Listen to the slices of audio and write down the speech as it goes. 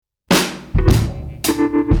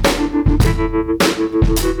You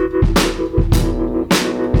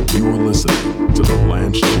are listening to the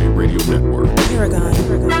Blanche J Radio Network. Paragon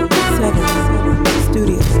 7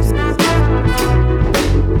 Studios.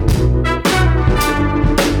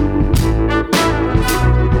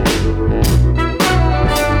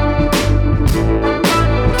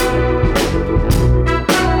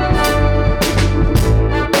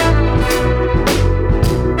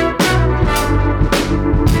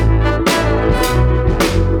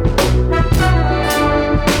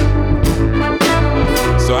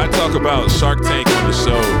 About Shark Tank on the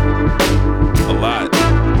show a lot,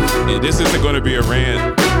 and this isn't going to be a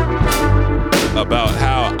rant about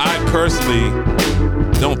how I personally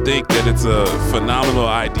don't think that it's a phenomenal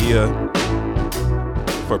idea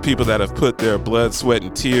for people that have put their blood, sweat,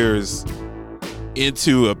 and tears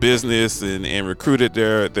into a business and recruited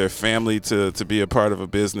their family to be a part of a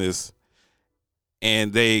business,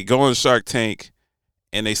 and they go on Shark Tank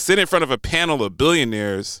and they sit in front of a panel of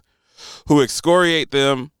billionaires who excoriate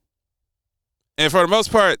them. And for the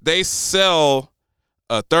most part, they sell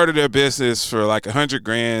a third of their business for like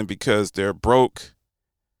 $100,000 because they're broke.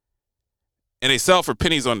 And they sell for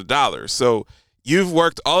pennies on the dollar. So you've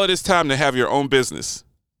worked all of this time to have your own business.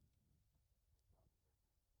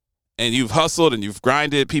 And you've hustled and you've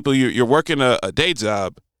grinded. People, you're working a day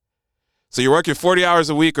job. So you're working 40 hours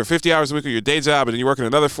a week or 50 hours a week on your day job, and then you're working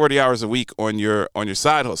another 40 hours a week on your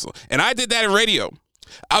side hustle. And I did that in radio.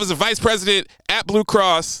 I was a vice president at Blue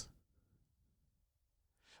Cross,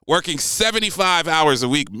 working 75 hours a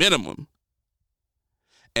week minimum.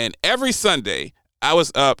 And every Sunday, I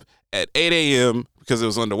was up at 8 a.m. because it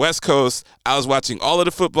was on the West Coast. I was watching all of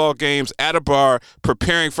the football games at a bar,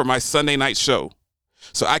 preparing for my Sunday night show.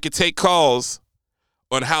 So I could take calls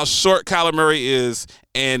on how short Kyler Murray is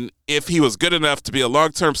and if he was good enough to be a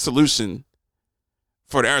long-term solution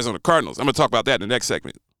for the Arizona Cardinals. I'm going to talk about that in the next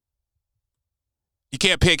segment. You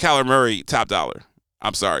can't pay Kyler Murray top dollar.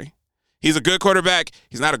 I'm sorry. He's a good quarterback.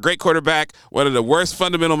 He's not a great quarterback. One of the worst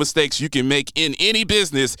fundamental mistakes you can make in any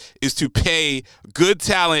business is to pay good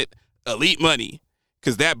talent elite money,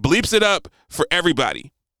 because that bleeps it up for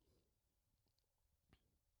everybody.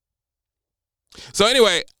 So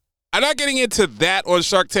anyway, I'm not getting into that on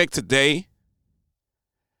Shark Tank today.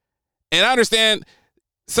 And I understand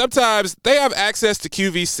sometimes they have access to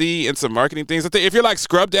QVC and some marketing things. If you're like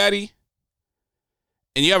Scrub Daddy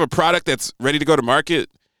and you have a product that's ready to go to market,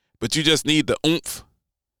 but you just need the oomph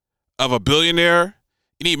of a billionaire,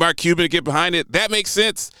 you need Mark Cuban to get behind it, that makes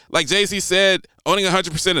sense. Like Jay-Z said, owning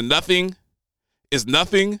 100% of nothing is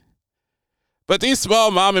nothing. But these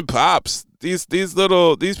small mom and pops, these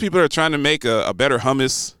people are trying to make a better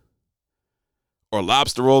hummus or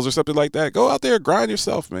lobster rolls or something like that. Go out there and grind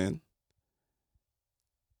yourself, man.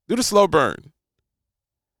 Do the slow burn.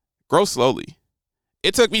 Grow slowly.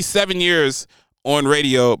 It took me 7 years on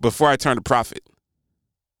radio before I turned a profit.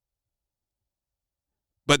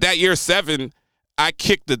 But that year 7, I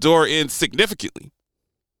kicked the door in significantly.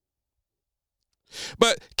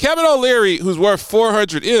 But Kevin O'Leary, who's worth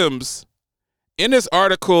 400 M's, in this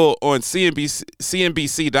article on CNBC.com,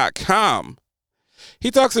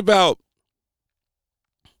 he talks about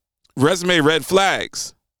resume red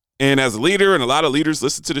flags. And as a leader, and a lot of leaders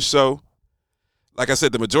listen to the show, like I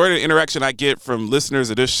said, the majority of the interaction I get from listeners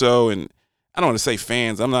of this show, and I don't want to say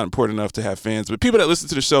fans. I'm not important enough to have fans, but people that listen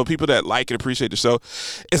to the show, people that like and appreciate the show.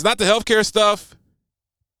 It's not the healthcare stuff.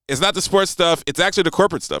 It's not the sports stuff. It's actually the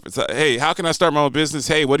corporate stuff. It's hey, how can I start my own business?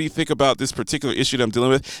 Hey, what do you think about this particular issue that I'm dealing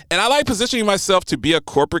with? And I like positioning myself to be a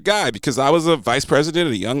corporate guy because I was a vice president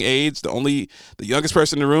at a young age, the youngest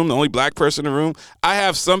person in the room, the only black person in the room. I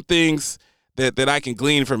have some things that I can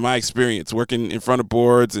glean from my experience working in front of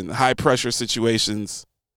boards and high pressure situations,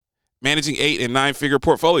 managing 8- and 9-figure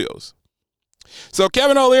portfolios. So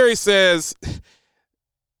Kevin O'Leary says,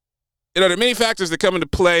 there are many factors that come into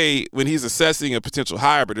play when he's assessing a potential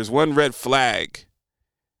hire, but there's one red flag.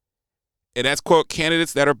 And that's, quote,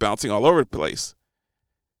 candidates that are bouncing all over the place.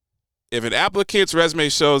 If an applicant's resume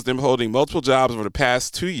shows them holding multiple jobs over the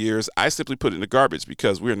past 2 years, I simply put it in the garbage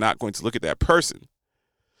because we're not going to look at that person.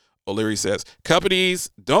 O'Leary says,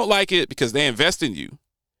 companies don't like it because they invest in you.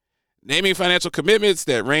 Naming financial commitments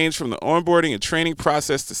that range from the onboarding and training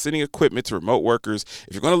process to sending equipment to remote workers.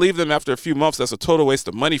 If you're going to leave them after a few months, that's a total waste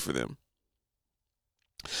of money for them.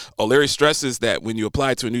 O'Leary stresses that when you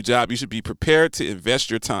apply to a new job, you should be prepared to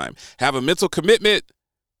invest your time. Have a mental commitment.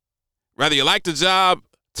 Whether you like the job,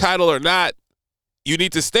 title or not, you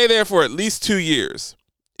need to stay there for at least 2 years.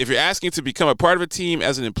 If you're asking to become a part of a team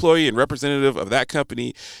as an employee and representative of that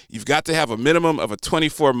company, you've got to have a minimum of a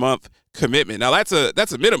 24-month commitment. Now, that's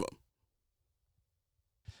a minimum.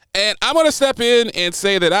 And I'm going to step in and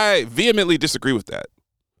say that I vehemently disagree with that.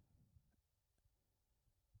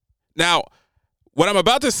 Now, what I'm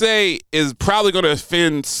about to say is probably going to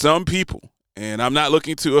offend some people, and I'm not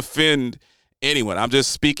looking to offend anyone. I'm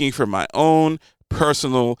just speaking from my own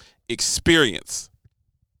personal experience.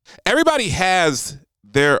 Everybody has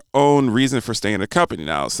their own reason for staying in a company.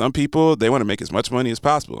 Now, some people, they want to make as much money as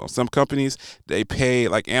possible. Some companies, they pay,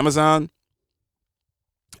 like Amazon.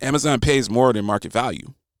 Amazon pays more than market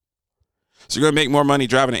value. So you're going to make more money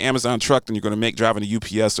driving an Amazon truck than you're going to make driving a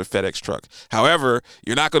UPS or FedEx truck. However,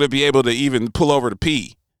 you're not going to be able to even pull over to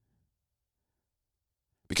pee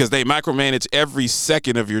because they micromanage every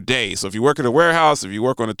second of your day. So if you work at a warehouse, if you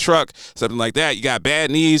work on a truck, something like that, you got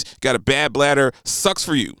bad knees, got a bad bladder, sucks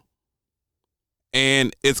for you.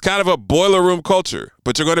 And it's kind of a boiler room culture,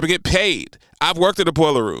 but you're going to get paid. I've worked at a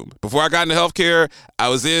boiler room. Before I got into healthcare, I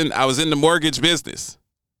was in the mortgage business.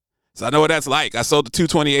 So I know what that's like. I sold the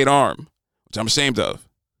 228 arm, which I'm ashamed of.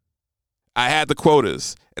 I had the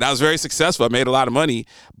quotas, and I was very successful. I made a lot of money,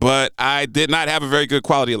 but I did not have a very good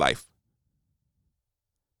quality of life.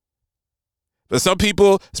 But some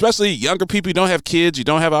people, especially younger people, you don't have kids, you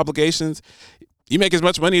don't have obligations, you make as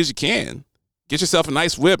much money as you can. Get yourself a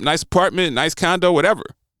nice whip, nice apartment, nice condo, whatever.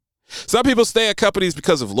 Some people stay at companies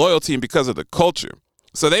because of loyalty and because of the culture.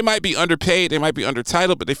 So they might be underpaid, they might be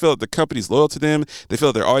undertitled, but they feel that the company's loyal to them. They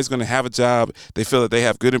feel that they're always going to have a job. They feel that they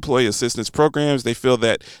have good employee assistance programs. They feel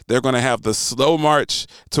that they're going to have the slow march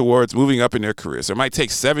towards moving up in their careers. So it might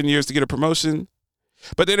take 7 years to get a promotion,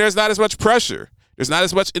 but then there's not as much pressure. There's not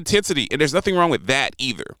as much intensity, and there's nothing wrong with that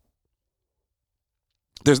either.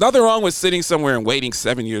 There's nothing wrong with sitting somewhere and waiting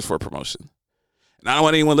 7 years for a promotion. And I don't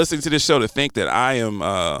want anyone listening to this show to think that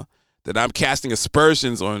I'm casting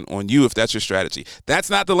aspersions on you if that's your strategy. That's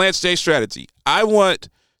not the Lance J strategy. I want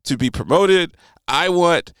to be promoted. I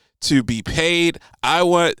want to be paid. I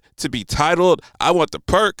want to be titled. I want the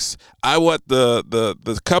perks. I want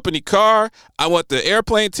the company car. I want the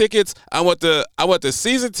airplane tickets. I want the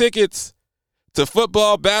season tickets to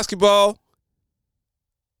football, basketball.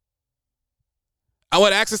 I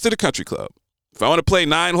want access to the country club. If I want to play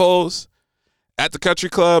 9 holes at the country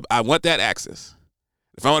club, I want that access.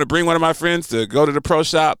 If I want to bring one of my friends to go to the pro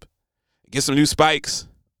shop, get some new spikes,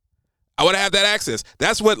 I want to have that access.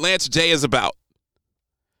 That's what Lance J is about.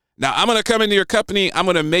 Now, I'm going to come into your company. I'm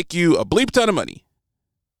going to make you a bleep ton of money.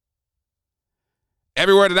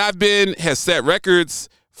 Everywhere that I've been has set records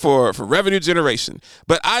for revenue generation.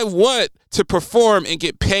 But I want to perform and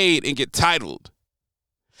get paid and get titled.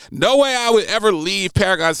 No way I would ever leave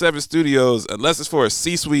Paragon 7 Studios unless it's for a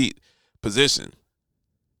C-suite position.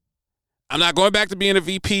 I'm not going back to being a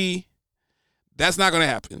VP. That's not going to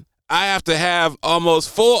happen. I have to have almost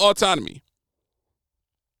full autonomy.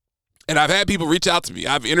 And I've had people reach out to me.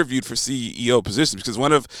 I've interviewed for CEO positions because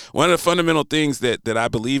one of the fundamental things that I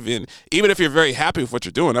believe in, even if you're very happy with what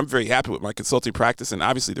you're doing, I'm very happy with my consulting practice and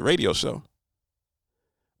obviously the radio show,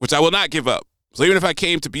 which I will not give up. So even if I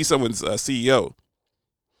came to be someone's CEO,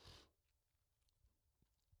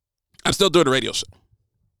 I'm still doing the radio show.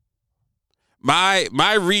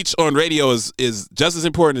 My reach on radio is just as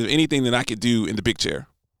important as anything that I could do in the big chair.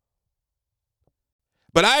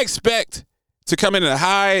 But I expect to come in a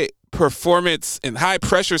high performance and high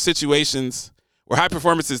pressure situations where high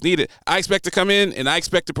performance is needed. I expect to come in and I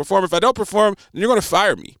expect to perform. If I don't perform, then you're going to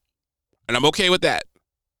fire me. And I'm okay with that.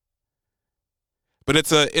 But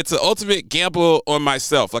it's an ultimate gamble on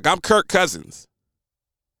myself. Like, I'm Kirk Cousins.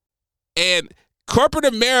 And corporate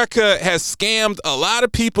America has scammed a lot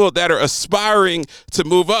of people that are aspiring to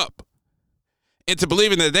move up into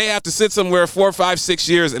believing that they have to sit somewhere 4, 5, 6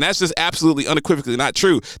 years, and that's just absolutely unequivocally not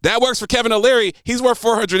true. That works for Kevin O'Leary. He's worth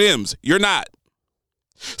 400 M's. You're not.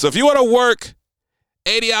 So if you want to work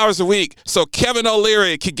 80 hours a week so Kevin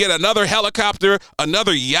O'Leary can get another helicopter,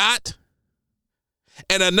 another yacht,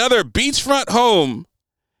 and another beachfront home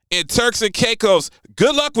in Turks and Caicos,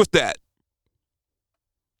 good luck with that.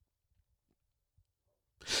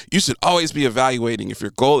 You should always be evaluating if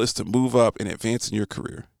your goal is to move up and advance in your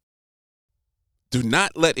career. Do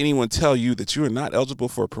not let anyone tell you that you are not eligible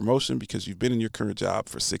for a promotion because you've been in your current job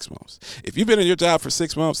for 6 months. If you've been in your job for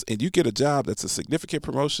 6 months and you get a job that's a significant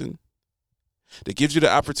promotion that gives you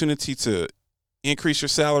the opportunity to increase your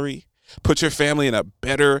salary, put your family in a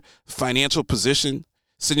better financial position,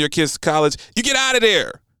 send your kids to college, you get out of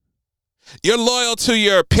there. You're loyal to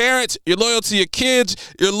your parents, you're loyal to your kids,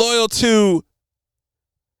 you're loyal to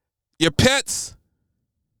your pets,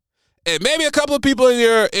 and maybe a couple of people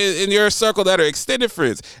in your circle that are extended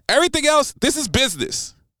friends. Everything else, this is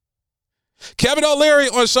business. Kevin O'Leary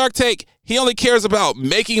on Shark Tank, he only cares about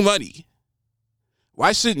making money.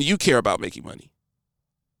 Why shouldn't you care about making money?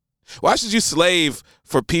 Why should you slave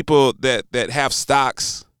for people that have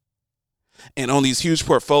stocks and own these huge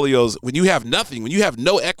portfolios when you have nothing, when you have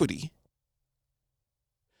no equity?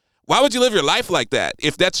 Why would you live your life like that?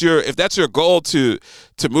 If that's your goal to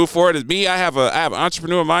move forward, as me, I have an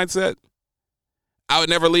entrepreneur mindset. I would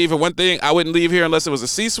never leave. And one thing, I wouldn't leave here unless it was a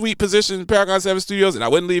C-suite position in Paragon 7 Studios, and I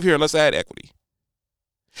wouldn't leave here unless I had equity.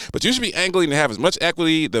 But you should be angling to have as much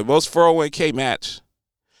equity, the most 401k match,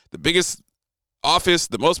 the biggest office,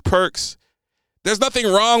 the most perks. There's nothing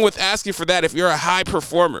wrong with asking for that if you're a high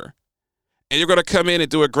performer and you're going to come in and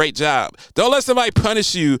do a great job. Don't let somebody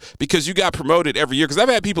punish you because you got promoted every year. Because I've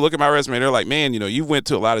had people look at my resume and they're like, man, you went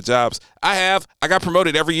to a lot of jobs. I got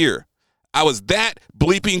promoted every year. I was that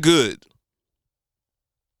bleeping good.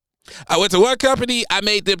 I went to one company, I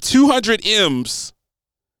made them 200 M's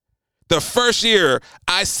the first year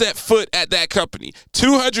I set foot at that company.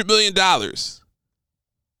 $200 million.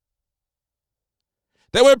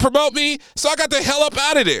 They would promote me, so I got the hell up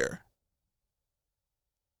out of there.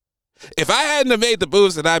 If I hadn't have made the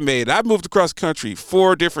moves that I made, I moved across the country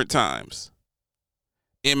 4 different times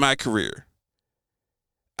in my career.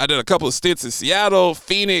 I did a couple of stints in Seattle,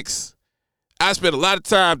 Phoenix. I spent a lot of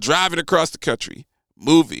time driving across the country,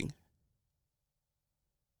 moving.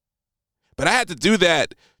 But I had to do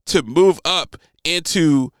that to move up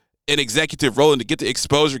into an executive role and to get the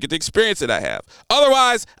exposure, get the experience that I have.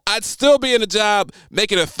 Otherwise, I'd still be in a job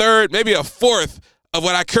making a third, maybe a fourth of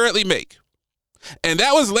what I currently make. And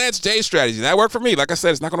that was Lance J's strategy. That worked for me. Like I said,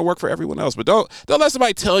 it's not going to work for everyone else. But don't let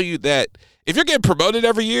somebody tell you that if you're getting promoted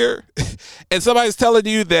every year and somebody's telling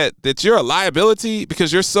you that you're a liability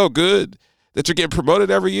because you're so good that you're getting promoted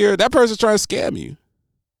every year, that person's trying to scam you.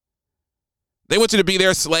 They want you to be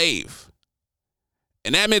their slave.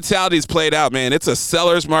 And that mentality is played out, man. It's a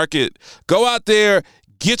seller's market. Go out there,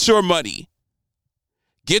 get your money,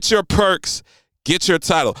 get your perks, get your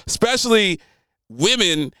title, especially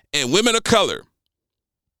women and women of color.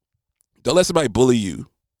 Don't let somebody bully you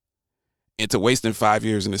into wasting 5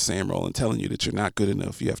 years in the same role and telling you that you're not good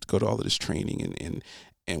enough. You have to go to all of this training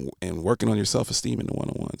and working on your self-esteem in the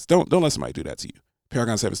one-on-ones. Don't let somebody do that to you.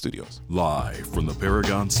 Paragon 7 Studios. Live from the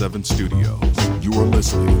Paragon 7 Studios, you are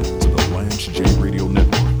listening to the Blanche J Radio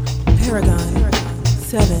Network. Paragon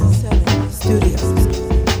 7 Studios.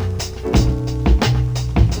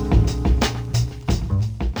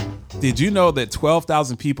 Did you know that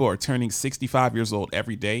 12,000 people are turning 65 years old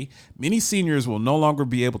every day? Many seniors will no longer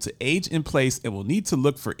be able to age in place and will need to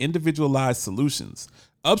look for individualized solutions.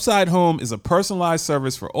 Upside Home is a personalized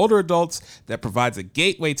service for older adults that provides a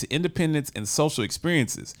gateway to independence and social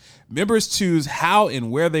experiences. Members choose how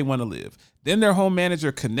and where they want to live. Then their home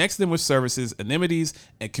manager connects them with services, amenities,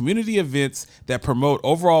 and community events that promote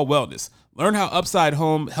overall wellness. Learn how Upside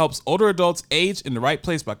Home helps older adults age in the right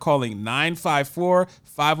place by calling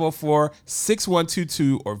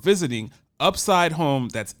 954-504-6122 or visiting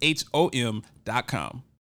UpsideHome, that's HOM.com.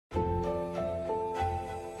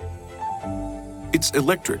 It's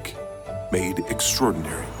electric, made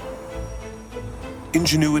extraordinary.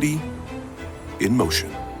 Ingenuity in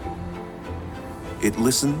motion. It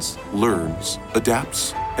listens, learns,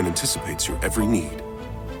 adapts, and anticipates your every need.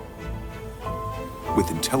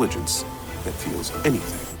 With intelligence that feels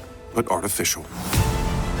anything but artificial.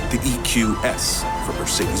 The EQS from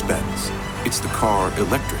Mercedes-Benz. It's the car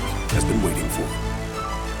electric has been waiting for.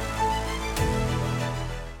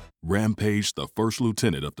 Rampage, the first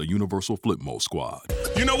lieutenant of the Universal Flipmo Squad.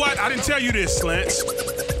 You know what? I didn't tell you this, Lance.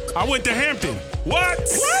 I went to Hampton. What?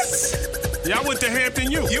 Yeah, I went to Hampton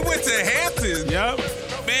U. You went to Hampton? Yep.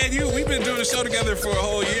 Man, we've been doing a show together for a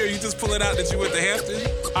whole year. You just pull it out that you went to Hampton?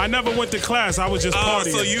 I never went to class. I was just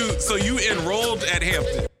partying. So you enrolled at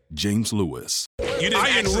Hampton? James Lewis.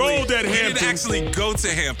 I enrolled at Hampton. You didn't actually go to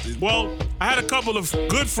Hampton. Well, I had a couple of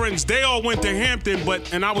good friends. They all went to Hampton,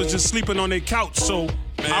 and I was just sleeping on their couch, so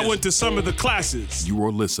I went to some of the classes. You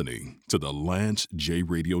are listening to the Lance J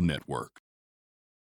Radio Network.